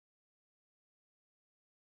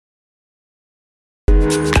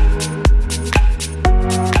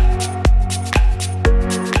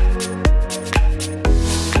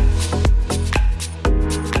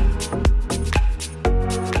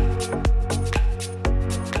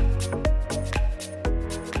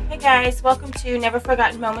guys, welcome to Never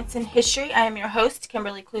Forgotten Moments in History. I am your host,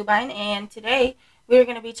 Kimberly Klubine, and today we're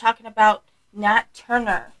going to be talking about Nat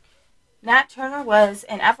Turner. Nat Turner was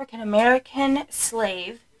an African-American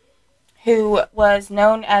slave who was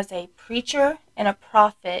known as a preacher and a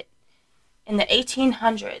prophet in the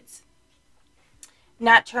 1800s.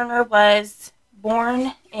 Nat Turner was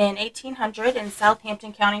born in 1800 in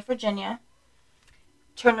Southampton County, Virginia.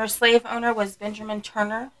 Turner's slave owner was Benjamin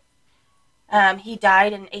Turner. He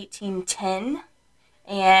died in 1810,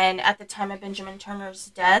 and at the time of Benjamin Turner's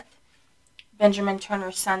death, Benjamin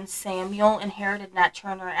Turner's son Samuel inherited Nat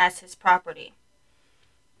Turner as his property.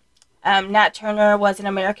 Nat Turner was an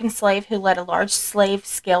American slave who led a large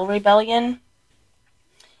slave-scale rebellion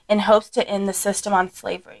in hopes to end the system on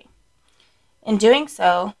slavery. In doing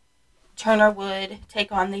so, Turner would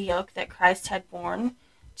take on the yoke that Christ had borne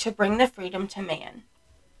to bring the freedom to man.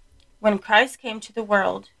 When Christ came to the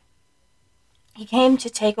world, he came to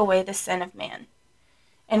take away the sin of man.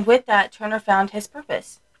 And with that, Turner found his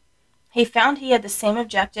purpose. He found he had the same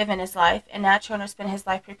objective in his life, and Nat Turner spent his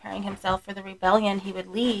life preparing himself for the rebellion he would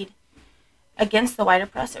lead against the white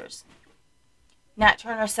oppressors. Nat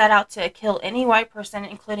Turner set out to kill any white person,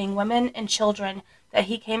 including women and children, that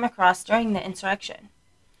he came across during the insurrection.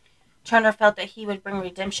 Turner felt that he would bring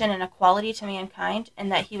redemption and equality to mankind, and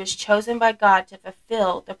that he was chosen by God to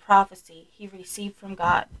fulfill the prophecy he received from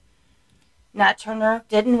God. Nat Turner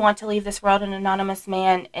didn't want to leave this world an anonymous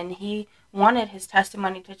man, and he wanted his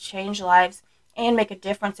testimony to change lives and make a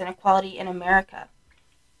difference in equality in America.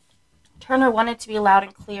 Turner wanted to be loud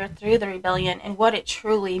and clear through the rebellion and what it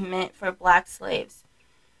truly meant for black slaves.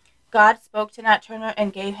 God spoke to Nat Turner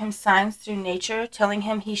and gave him signs through nature, telling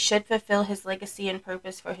him he should fulfill his legacy and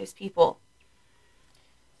purpose for his people.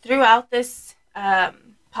 Throughout this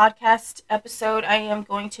podcast episode, I am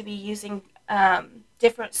going to be using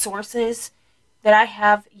different sources that I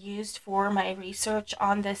have used for my research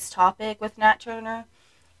on this topic with Nat Turner.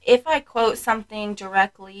 If I quote something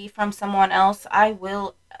directly from someone else, I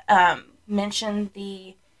will mention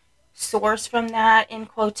the source from that in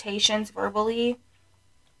quotations verbally.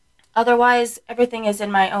 Otherwise, everything is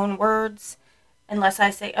in my own words, unless I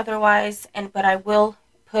say otherwise, but I will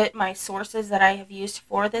put my sources that I have used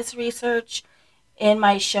for this research in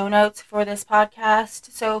my show notes for this podcast.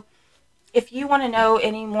 So if you want to know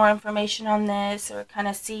any more information on this or kind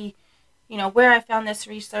of see, where I found this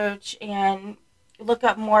research and look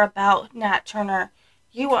up more about Nat Turner,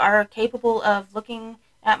 you are capable of looking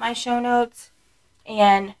at my show notes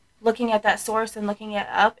and looking at that source and looking it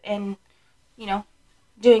up and,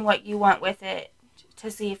 doing what you want with it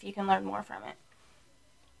to see if you can learn more from it.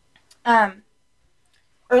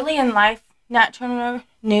 Early in life, Nat Turner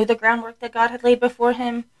knew the groundwork that God had laid before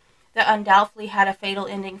him that undoubtedly had a fatal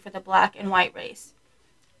ending for the black and white race.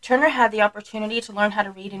 Turner had the opportunity to learn how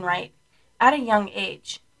to read and write at a young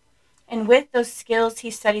age, and with those skills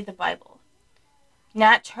he studied the Bible.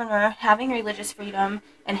 Nat Turner, having religious freedom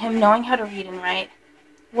and him knowing how to read and write,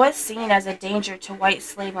 was seen as a danger to white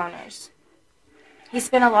slave owners. He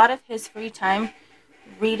spent a lot of his free time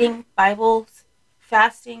reading Bibles,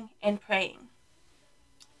 fasting, and praying.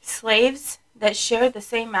 Slaves that shared the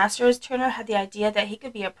same master as Turner had the idea that he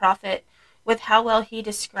could be a prophet with how well he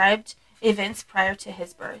described events prior to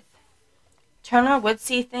his birth. Turner would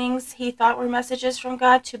see things he thought were messages from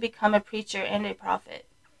God to become a preacher and a prophet.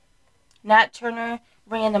 Nat Turner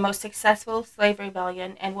ran the most successful slave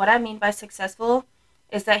rebellion, and what I mean by successful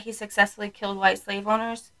is that he successfully killed white slave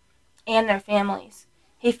owners and their families.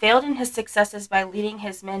 He failed in his successes by leading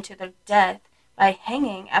his men to their death by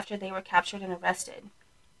hanging after they were captured and arrested.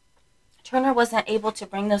 Turner wasn't able to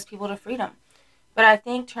bring those people to freedom, but I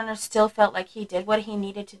think Turner still felt like he did what he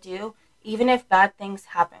needed to do, even if bad things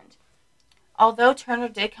happened. Although Turner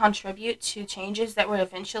did contribute to changes that were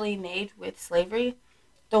eventually made with slavery,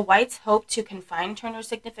 the whites hoped to confine Turner's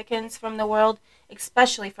significance from the world,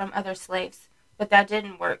 especially from other slaves, but that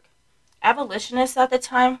didn't work. Abolitionists at the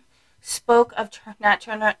time spoke of Nat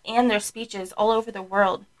Turner and their speeches all over the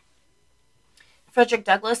world. Frederick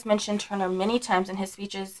Douglass mentioned Turner many times in his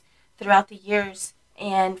speeches throughout the years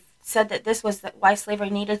and said that this was why slavery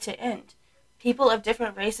needed to end. People of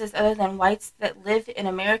different races other than whites that live in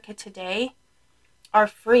America today are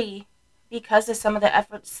free because of some of the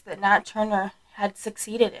efforts that Nat Turner had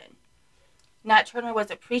succeeded in. Nat Turner was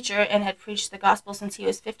a preacher and had preached the gospel since he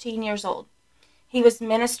was 15 years old. He was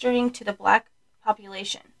ministering to the black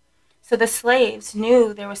population. So the slaves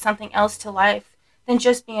knew there was something else to life than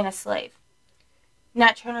just being a slave.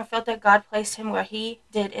 Nat Turner felt that God placed him where he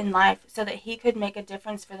did in life so that he could make a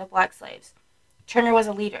difference for the black slaves. Turner was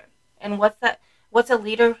a leader. And what's a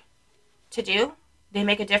leader to do? They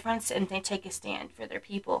make a difference and they take a stand for their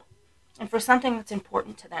people. and for something that's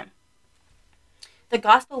important to them. The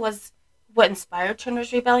gospel was what inspired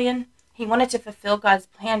Turner's rebellion. He wanted to fulfill God's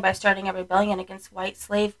plan by starting a rebellion against white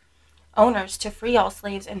slave owners to free all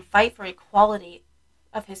slaves and fight for equality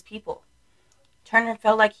of his people. Turner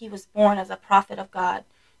felt like he was born as a prophet of God.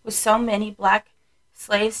 With so many black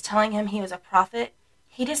slaves telling him he was a prophet,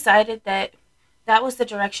 he decided that that was the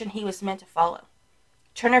direction he was meant to follow.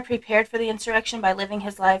 Turner prepared for the insurrection by living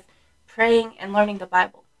his life, praying, and learning the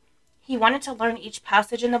Bible. He wanted to learn each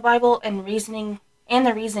passage in the Bible and the reasoning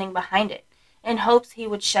behind it, in hopes he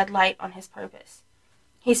would shed light on his purpose.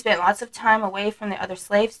 He spent lots of time away from the other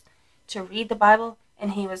slaves to read the Bible,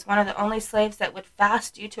 and he was one of the only slaves that would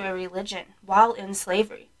fast due to a religion while in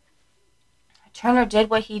slavery. Turner did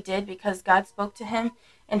what he did because God spoke to him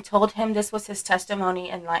and told him this was his testimony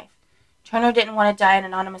in life. Turner didn't want to die an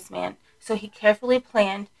anonymous man, so he carefully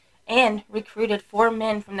planned and recruited 4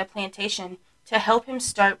 men from the plantation to help him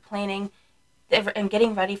start planning and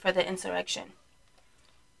getting ready for the insurrection.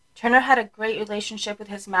 Turner had a great relationship with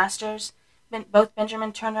his masters, both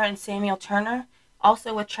Benjamin Turner and Samuel Turner,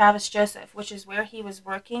 also with Travis Joseph, which is where he was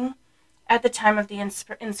working at the time of the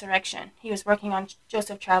insurrection. He was working on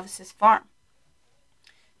Joseph Travis's farm.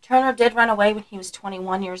 Turner did run away when he was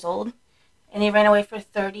 21 years old, and he ran away for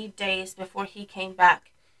 30 days before he came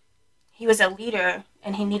back. He was a leader,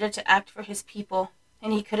 and he needed to act for his people,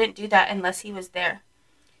 and he couldn't do that unless he was there.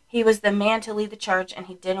 He was the man to lead the charge, and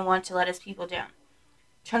he didn't want to let his people down.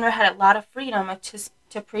 Turner had a lot of freedom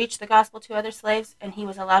to preach the gospel to other slaves, and he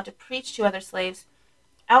was allowed to preach to other slaves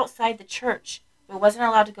outside the church, but wasn't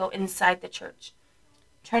allowed to go inside the church.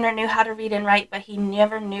 Turner knew how to read and write, but he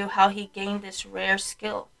never knew how he gained this rare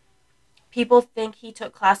skill. People think he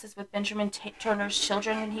took classes with Benjamin Turner's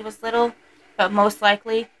children when he was little, but most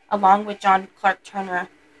likely along with John Clark Turner.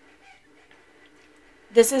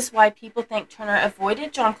 This is why people think Turner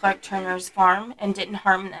avoided John Clark Turner's farm and didn't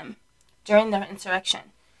harm them during the insurrection.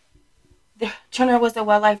 Turner was a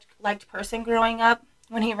well-liked person growing up.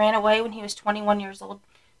 When he ran away when he was 21 years old,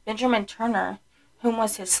 Benjamin Turner, whom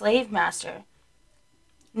was his slave master,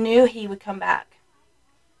 knew he would come back.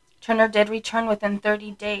 Turner did return within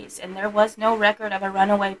 30 days, and there was no record of a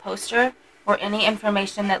runaway poster or any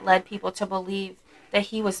information that led people to believe that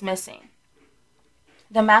he was missing.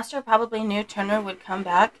 The master probably knew Turner would come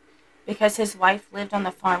back because his wife lived on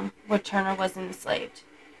the farm where Turner was enslaved.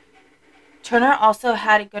 Turner also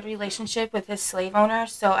had a good relationship with his slave owner,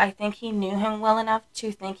 so I think he knew him well enough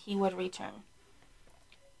to think he would return.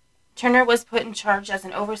 Turner was put in charge as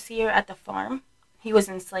an overseer at the farm he was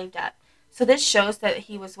enslaved at, so this shows that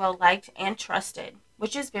he was well liked and trusted,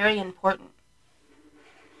 which is very important.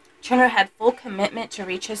 Turner had full commitment to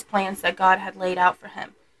reach his plans that God had laid out for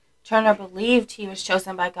him. Turner believed he was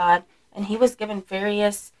chosen by God, and he was given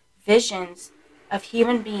various visions of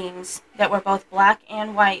human beings that were both black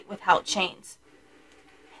and white without chains.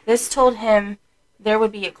 This told him there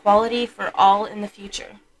would be equality for all in the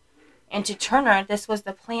future. And to Turner, this was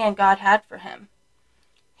the plan God had for him.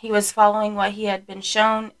 He was following what he had been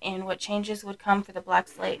shown and what changes would come for the black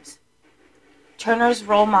slaves. Turner's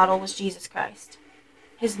role model was Jesus Christ.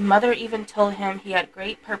 His mother even told him he had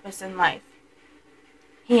great purpose in life.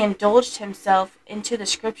 He indulged himself into the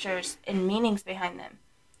scriptures and meanings behind them.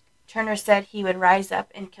 Turner said he would rise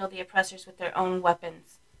up and kill the oppressors with their own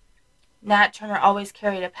weapons. Nat Turner always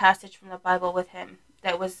carried a passage from the Bible with him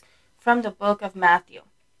that was from the book of Matthew.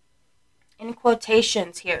 In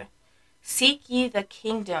quotations here, "Seek ye the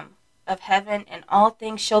kingdom of heaven, and all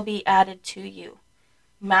things shall be added to you."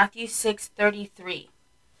 Matthew 6:33.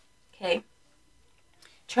 Okay.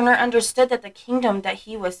 Turner understood that the kingdom that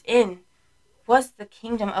he was in was the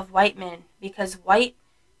kingdom of white men because white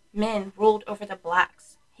men ruled over the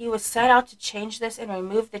blacks. He was set out to change this and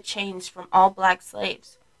remove the chains from all black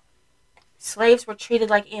slaves. Slaves were treated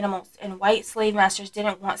like animals, and white slave masters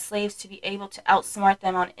didn't want slaves to be able to outsmart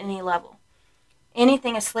them on any level.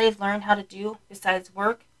 Anything a slave learned how to do besides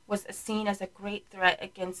work was seen as a great threat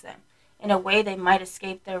against them. In a way, they might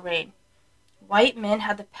escape their reign. White men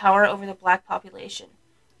had the power over the black population,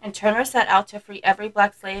 and Turner set out to free every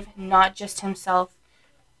black slave, not just himself.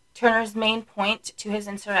 Turner's main point to his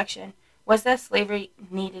insurrection was that slavery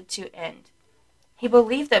needed to end. He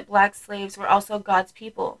believed that black slaves were also God's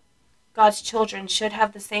people. God's children should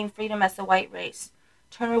have the same freedom as the white race.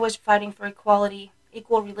 Turner was fighting for equality,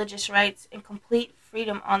 equal religious rights, and complete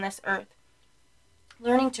freedom on this earth.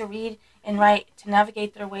 Learning to read and write, to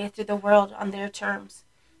navigate their way through the world on their terms,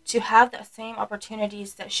 to have the same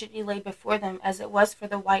opportunities that should be laid before them as it was for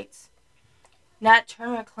the whites. Nat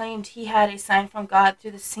Turner claimed he had a sign from God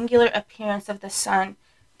through the singular appearance of the sun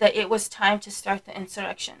that it was time to start the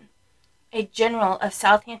insurrection. a general of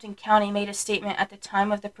Southampton County, made a statement at the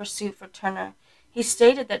time of the pursuit for Turner. He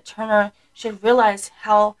stated that Turner should realize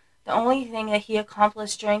how the only thing that he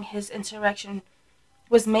accomplished during his insurrection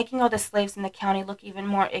was making all the slaves in the county look even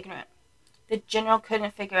more ignorant. The general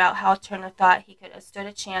couldn't figure out how Turner thought he could have stood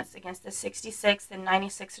a chance against the 66th and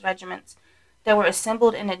 96th regiments that were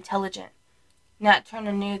assembled and intelligent. Nat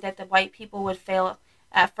Turner knew that the white people would fail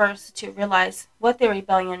at first to realize what the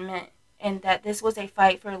rebellion meant, and that this was a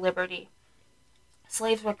fight for liberty.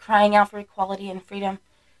 Slaves were crying out for equality and freedom.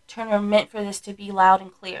 Turner meant for this to be loud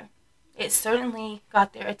and clear. It certainly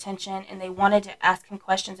got their attention, and they wanted to ask him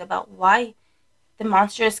questions about why the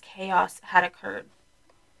monstrous chaos had occurred.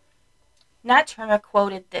 Nat Turner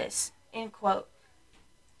quoted this, end quote,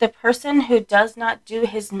 "The person who does not do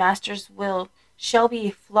his master's will shall be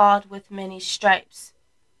flogged with many stripes,"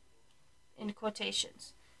 in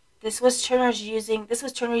quotations. This was Turner using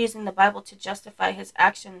the Bible to justify his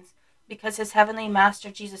actions because his heavenly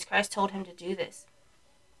master Jesus Christ told him to do this.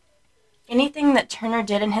 Anything that Turner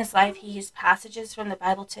did in his life, he used passages from the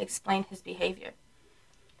Bible to explain his behavior.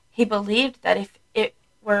 He believed that if it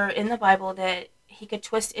were in the Bible, that he could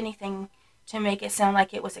twist anything to make it sound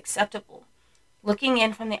like it was acceptable. Looking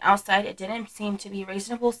in from the outside, it didn't seem to make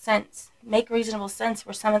reasonable sense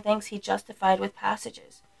for some of the things he justified with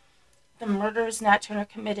passages. The murders Nat Turner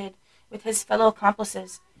committed with his fellow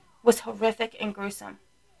accomplices was horrific and gruesome.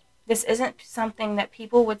 This isn't something that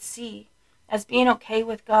people would see as being okay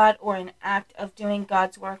with God or an act of doing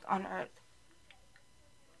God's work on earth.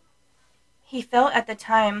 He felt at the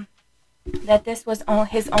time that this was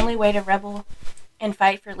his only way to rebel and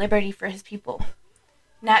fight for liberty for his people.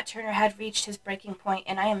 Nat Turner had reached his breaking point,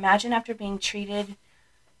 and I imagine after being treated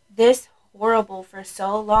this horrible for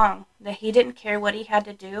so long that he didn't care what he had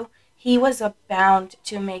to do, he was bound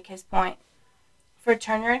to make his point. For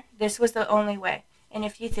Turner, this was the only way, and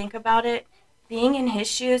if you think about it, being in his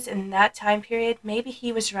shoes in that time period, maybe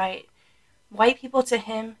he was right. White people to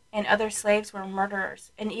him and other slaves were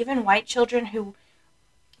murderers, and even white children who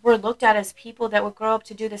were looked at as people that would grow up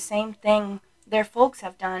to do the same thing their folks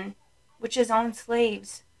have done, which is own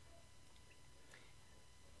slaves.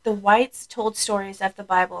 The whites told stories of the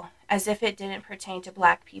Bible as if it didn't pertain to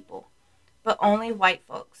black people, but only white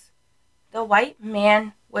folks. The white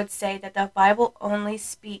man would say that the Bible only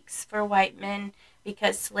speaks for white men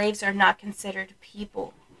because slaves are not considered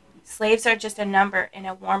people. Slaves are just a number in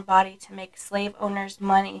a warm body to make slave owners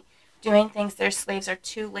money doing things their slaves are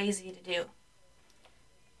too lazy to do.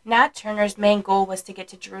 Nat Turner's main goal was to get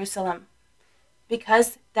to Jerusalem,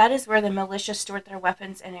 because that is where the militia stored their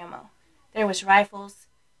weapons and ammo. There was rifles,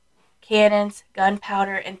 cannons,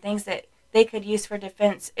 gunpowder, and things that they could use for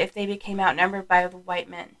defense if they became outnumbered by the white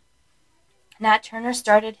men. Nat Turner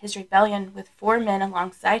started his rebellion with 4 men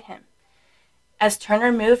alongside him. As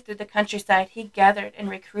Turner moved through the countryside, he gathered and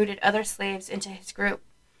recruited other slaves into his group.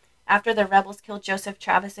 After the rebels killed Joseph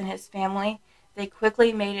Travis and his family, they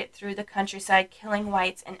quickly made it through the countryside, killing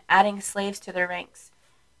whites and adding slaves to their ranks.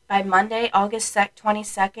 By Monday, August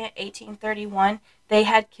 22nd, 1831, they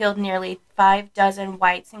had killed nearly 6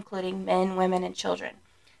 whites, including men, women, and children.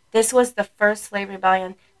 This was the first slave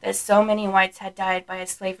rebellion that so many whites had died by a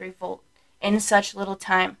slave revolt in such little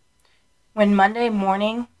time. When Monday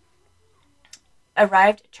morning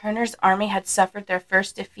arrived, Turner's army had suffered their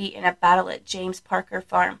first defeat in a battle at James Parker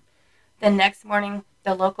Farm. The next morning,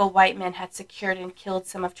 the local white men had secured and killed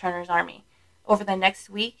some of Turner's army. Over the next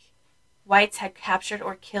week, whites had captured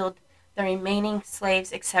or killed the remaining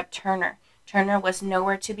slaves except Turner. Turner was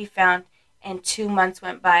nowhere to be found, and 2 months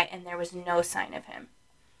went by and there was no sign of him.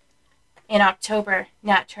 In October,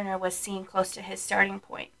 Nat Turner was seen close to his starting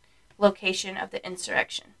point, location of the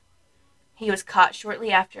insurrection. He was caught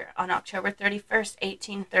shortly after, on October 31st,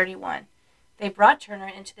 1831. They brought Turner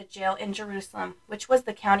into the jail in Jerusalem, which was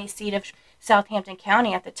the county seat of Southampton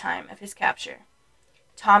County at the time of his capture.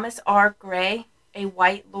 Thomas R. Gray, a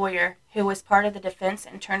white lawyer who was part of the defense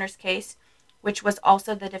in Turner's case, which was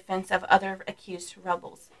also the defense of other accused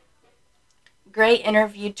rebels. Gray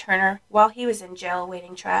interviewed Turner while he was in jail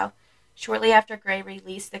awaiting trial. Shortly after Gray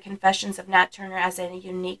released the Confessions of Nat Turner as a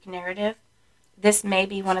unique narrative, this may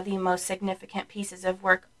be one of the most significant pieces of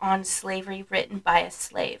work on slavery written by a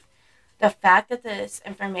slave. The fact that this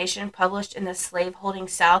information published in the slave-holding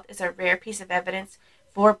South is a rare piece of evidence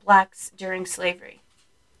for blacks during slavery.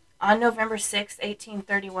 On November 6,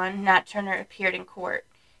 1831, Nat Turner appeared in court.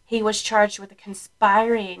 He was charged with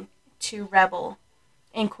conspiring to rebel,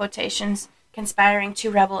 in quotations, conspiring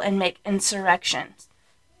to rebel and make insurrections,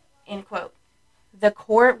 end quote. The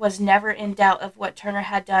court was never in doubt of what Turner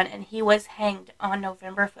had done, and he was hanged on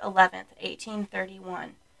November 11,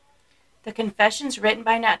 1831. The confessions written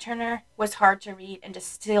by Nat Turner was hard to read and to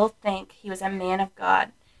still think he was a man of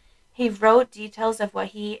God. He wrote details of what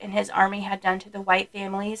he and his army had done to the white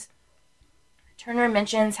families. Turner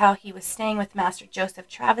mentions how he was staying with Master Joseph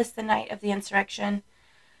Travis the night of the insurrection.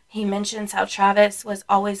 He mentions how Travis was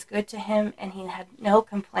always good to him and he had no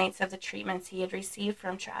complaints of the treatments he had received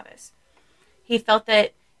from Travis. He felt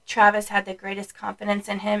that Travis had the greatest confidence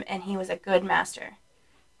in him and he was a good master.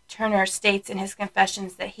 Turner states in his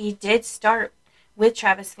confessions that he did start with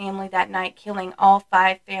Travis' family that night, killing all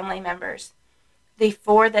 5 family members. The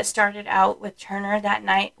 4 that started out with Turner that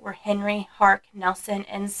night were Henry, Hark, Nelson,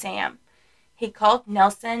 and Sam. He called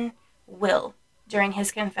Nelson Will during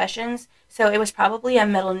his confessions, so it was probably a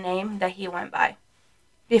middle name that he went by.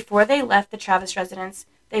 Before they left the Travis residence,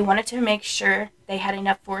 they wanted to make sure they had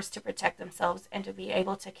enough force to protect themselves and to be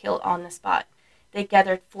able to kill on the spot. They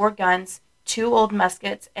gathered 4 guns, 2 old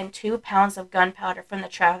muskets, and 2 pounds of gunpowder from the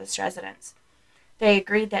Travis residence. They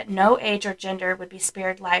agreed that no age or gender would be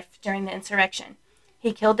spared life during the insurrection.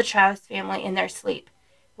 He killed the Travis family in their sleep,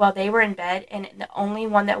 while they were in bed, and the only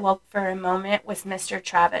one that woke for a moment was Mr.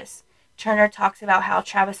 Travis. Turner talks about how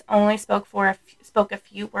Travis only spoke a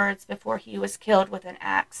few words before he was killed with an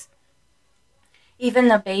axe. Even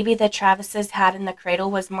the baby that Travises had in the cradle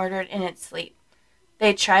was murdered in its sleep.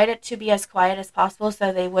 They tried it to be as quiet as possible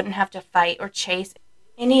so they wouldn't have to fight or chase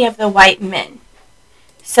any of the white men.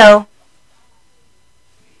 So,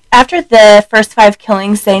 after the first 5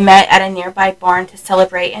 killings, they met at a nearby barn to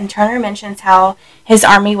celebrate, and Turner mentions how his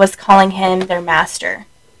army was calling him their master.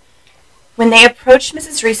 When they approached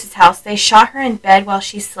Mrs. Reese's house, they shot her in bed while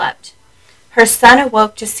she slept. Her son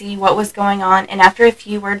awoke to see what was going on, and after a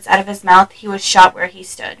few words out of his mouth, he was shot where he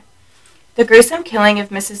stood. The gruesome killing of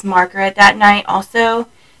Mrs. Margaret that night also,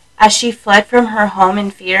 as she fled from her home in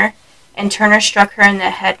fear, and Turner struck her in the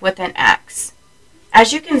head with an axe.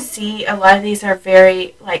 As you can see, a lot of these are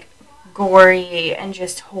very, gory and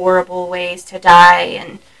just horrible ways to die,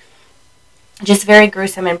 and just very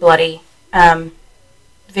gruesome and bloody.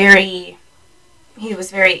 He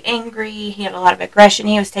was very angry. He had a lot of aggression.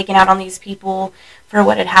 He was taking out on these people for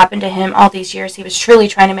what had happened to him all these years. He was truly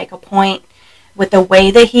trying to make a point with the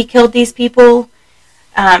way that he killed these people.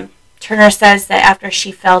 Turner says that after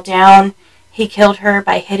she fell down, he killed her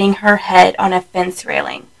by hitting her head on a fence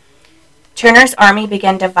railing. Turner's army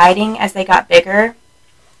began dividing as they got bigger.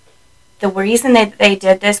 The reason they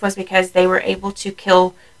did this was because they were able to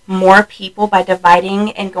kill more people by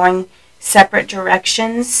dividing and going separate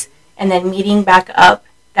directions and then meeting back up.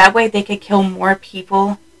 That way they could kill more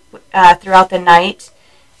people throughout the night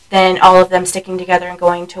than all of them sticking together and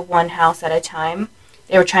going to one house at a time.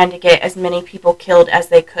 They were trying to get as many people killed as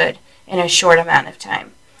they could in a short amount of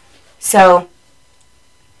time. So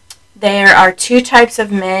there are 2 types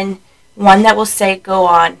of men, one that will say go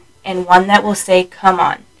on and one that will say come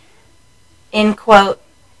on. End quote.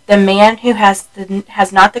 The man who has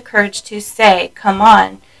not the courage to say come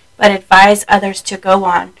on, but advise others to go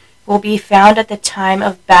on, will be found at the time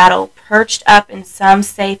of battle perched up in some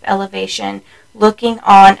safe elevation, looking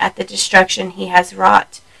on at the destruction he has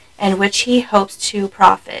wrought, and which he hopes to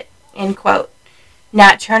profit. End quote.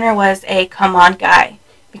 Nat Turner was a come on guy,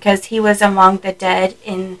 because he was among the dead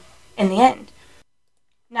in the end.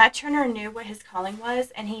 Nat Turner knew what his calling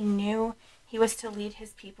was, and he knew he was to lead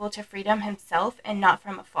his people to freedom himself and not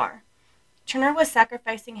from afar. Turner was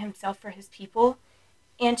sacrificing himself for his people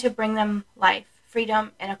and to bring them life,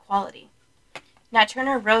 freedom, and equality. Nat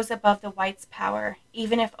Turner rose above the whites' power.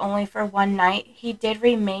 Even if only for one night, he did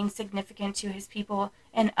remain significant to his people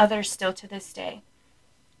and others still to this day.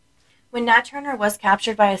 When Nat Turner was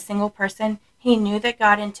captured by a single person, he knew that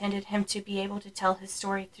God intended him to be able to tell his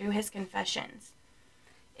story through his confessions.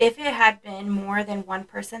 If it had been more than one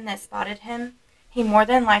person that spotted him, he more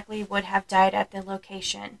than likely would have died at the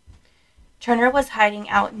location. Turner was hiding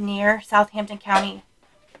out near Southampton County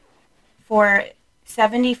for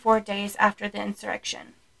 74 days after the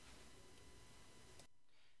insurrection.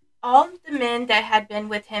 All the men that had been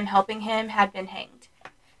with him helping him had been hanged.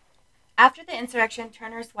 After the insurrection,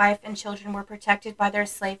 Turner's wife and children were protected by their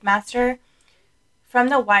slave master from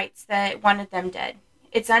the whites that wanted them dead.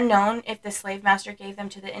 It's unknown if the slave master gave them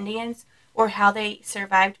to the Indians or how they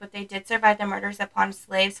survived, but they did survive the murders upon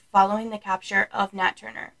slaves following the capture of Nat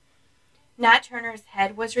Turner. Nat Turner's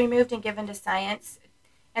head was removed and given to science,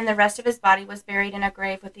 and the rest of his body was buried in a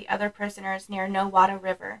grave with the other prisoners near Nowata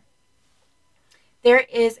River. There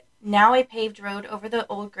is now a paved road over the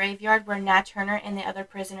old graveyard where Nat Turner and the other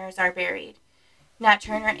prisoners are buried. Nat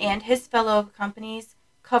Turner and his fellow companies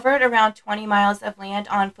covered around 20 miles of land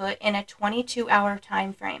on foot in a 22-hour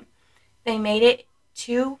time frame. They made it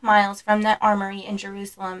 2 miles from the armory in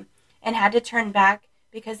Jerusalem and had to turn back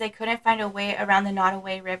because they couldn't find a way around the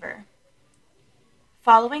Nottoway River.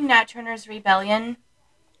 Following Nat Turner's rebellion,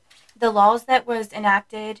 the laws that was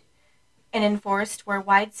enacted and enforced were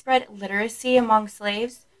widespread literacy among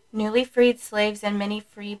slaves. Newly freed slaves and many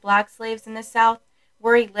free black slaves in the South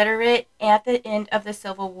were illiterate at the end of the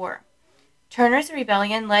Civil War. Turner's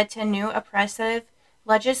rebellion led to new oppressive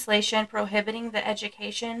legislation prohibiting the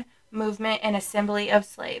education, movement, and assembly of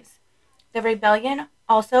slaves. The rebellion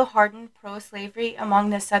also hardened pro-slavery among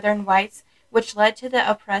the Southern whites, which led to the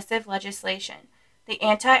oppressive legislation. The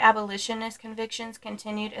anti-abolitionist convictions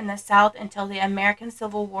continued in the South until the American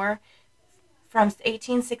Civil War from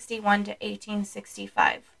 1861 to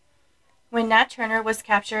 1865. When Nat Turner was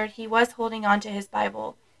captured, he was holding on to his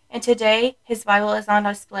Bible, and today his Bible is on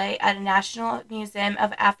display at a National Museum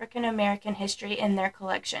of African American History in their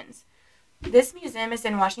collections. This museum is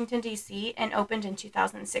in Washington, D.C., and opened in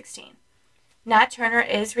 2016. Nat Turner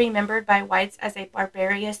is remembered by whites as a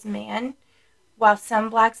barbarous man, while some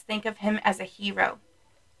blacks think of him as a hero.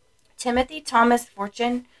 Timothy Thomas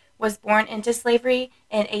Fortune was born into slavery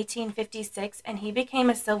in 1856, and he became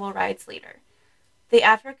a civil rights leader. The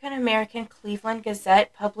African American Cleveland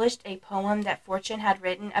Gazette published a poem that Fortune had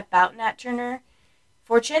written about Nat Turner.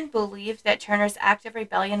 Fortune believed that Turner's act of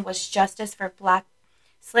rebellion was justice for black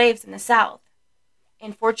slaves in the South.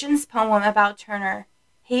 In Fortune's poem about Turner,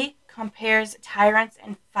 he compares tyrants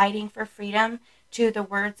and fighting for freedom to the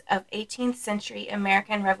words of 18th century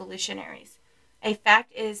American revolutionaries. A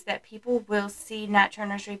fact is that people will see Nat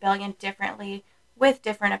Turner's rebellion differently with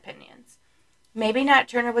different opinions. Maybe Nat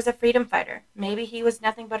Turner was a freedom fighter. Maybe he was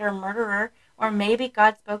nothing but a murderer, or maybe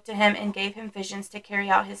God spoke to him and gave him visions to carry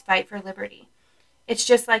out his fight for liberty. It's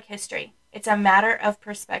just like history. It's a matter of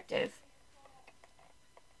perspective.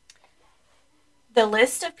 The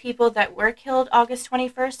list of people that were killed August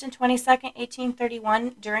 21st and 22nd,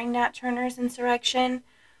 1831 during Nat Turner's insurrection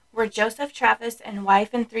were Joseph Travis and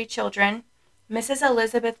wife and 3 children, Mrs.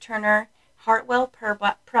 Elizabeth Turner, Hartwell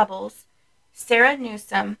Prebles, Sarah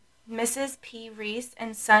Newsom, Mrs. P. Reese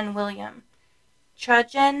and son William,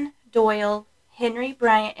 Trujan Doyle, Henry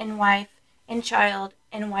Bryant and wife and child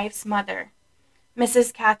and wife's mother,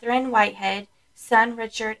 Mrs. Catherine Whitehead, son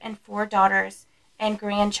Richard and 4 daughters and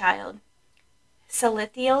grandchild,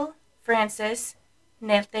 Salathiel Francis,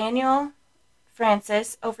 Nathaniel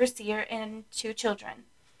Francis, overseer, and 2 children,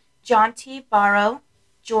 John T. Barrow,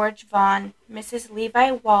 George Vaughn, Mrs.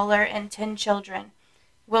 Levi Waller, and 10 children,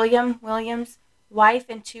 William Williams, wife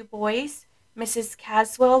and 2 boys, Mrs.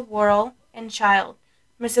 Caswell Worrell and child,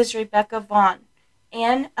 Mrs. Rebecca Vaughn,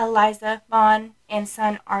 Anne Eliza Vaughn and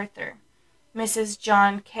son Arthur, Mrs.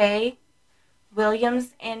 John K.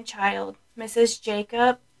 Williams and child, Mrs.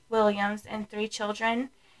 Jacob Williams and 3 children,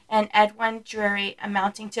 and Edwin Drury,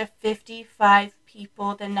 amounting to 55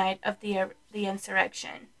 people the night of the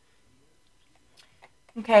insurrection.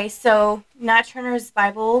 Okay, so Nat Turner's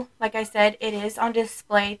Bible, like I said, it is on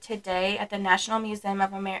display today at the National Museum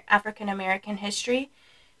of African American History.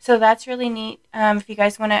 So that's really neat. If you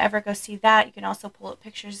guys want to ever go see that, you can also pull up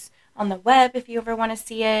pictures on the web if you ever want to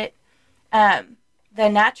see it. The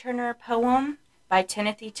Nat Turner poem by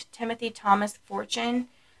Timothy Thomas Fortune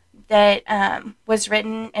that was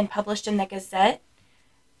written and published in the Gazette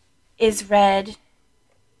is read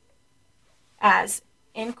as,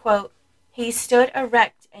 in quote, "He stood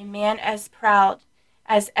erect, a man as proud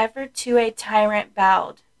as ever to a tyrant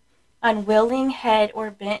bowed, unwilling head or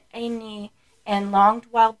bent a knee, and longed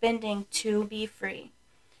while bending to be free.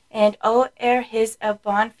 And ere his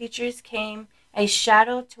bond features came, a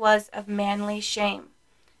shadow 'twas of manly shame.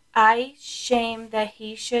 Aye, shame that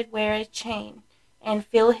he should wear a chain, and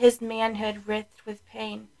feel his manhood writhed with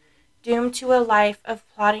pain, doomed to a life of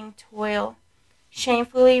plodding toil,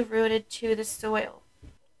 shamefully rooted to the soil.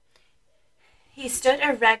 He stood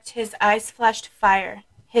erect, his eyes flashed fire,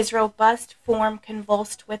 his robust form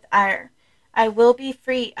convulsed with ire. I will be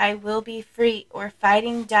free, or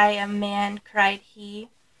fighting die a man, cried he.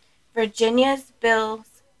 Virginia's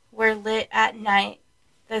bills were lit at night,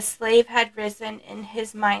 the slave had risen in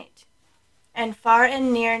his might. And far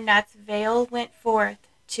and near Nat's veil went forth,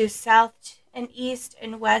 to south and east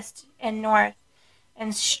and west and north, and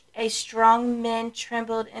a strong men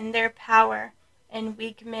trembled in their power, and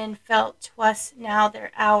weak men felt 'twas now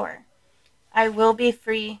their hour. I will be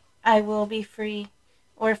free,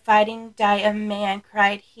 or fighting die a man,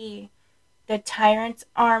 cried he. The tyrant's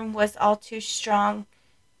arm was all too strong,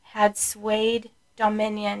 had swayed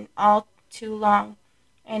dominion all too long,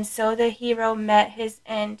 and so the hero met his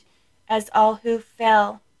end, as all who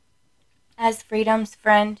fell, as freedom's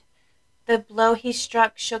friend. The blow he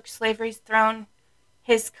struck shook slavery's throne.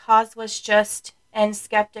 His cause was just, and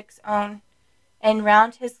skeptics own. And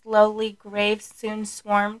round his lowly grave soon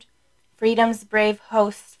swarmed freedom's brave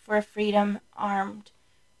hosts for freedom armed.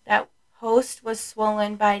 That host was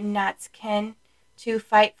swollen by Nat's kin to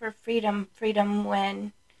fight for freedom, freedom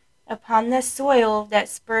win. Upon the soil that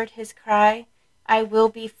spurred his cry, I will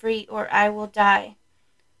be free or I will die.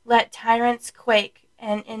 Let tyrants quake,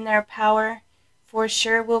 and in their power, for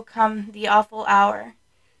sure will come the awful hour,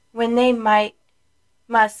 when they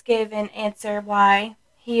must give an answer why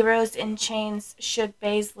heroes in chains should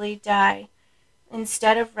basely die,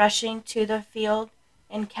 instead of rushing to the field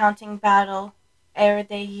and counting battle ere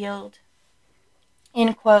they yield.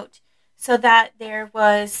 End quote. So that there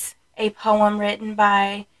was a poem written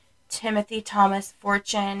by Timothy Thomas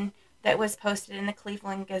Fortune that was posted in the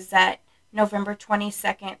Cleveland Gazette, November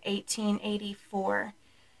 22nd, 1884.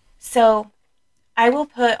 So I will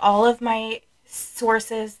put all of my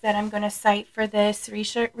sources that I'm going to cite for this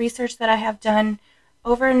research that I have done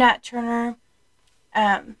over Nat Turner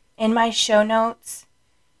in my show notes.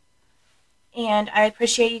 And I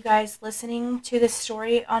appreciate you guys listening to this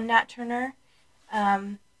story on Nat Turner.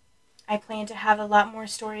 I plan to have a lot more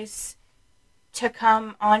stories to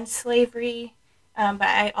come on slavery, but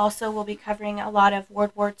I also will be covering a lot of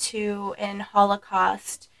World War II and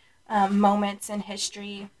Holocaust moments in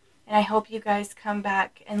history. And I hope you guys come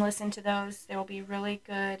back and listen to those. They will be really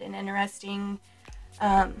good and interesting.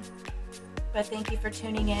 But thank you for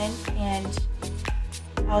tuning in, and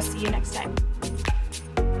I'll see you next time.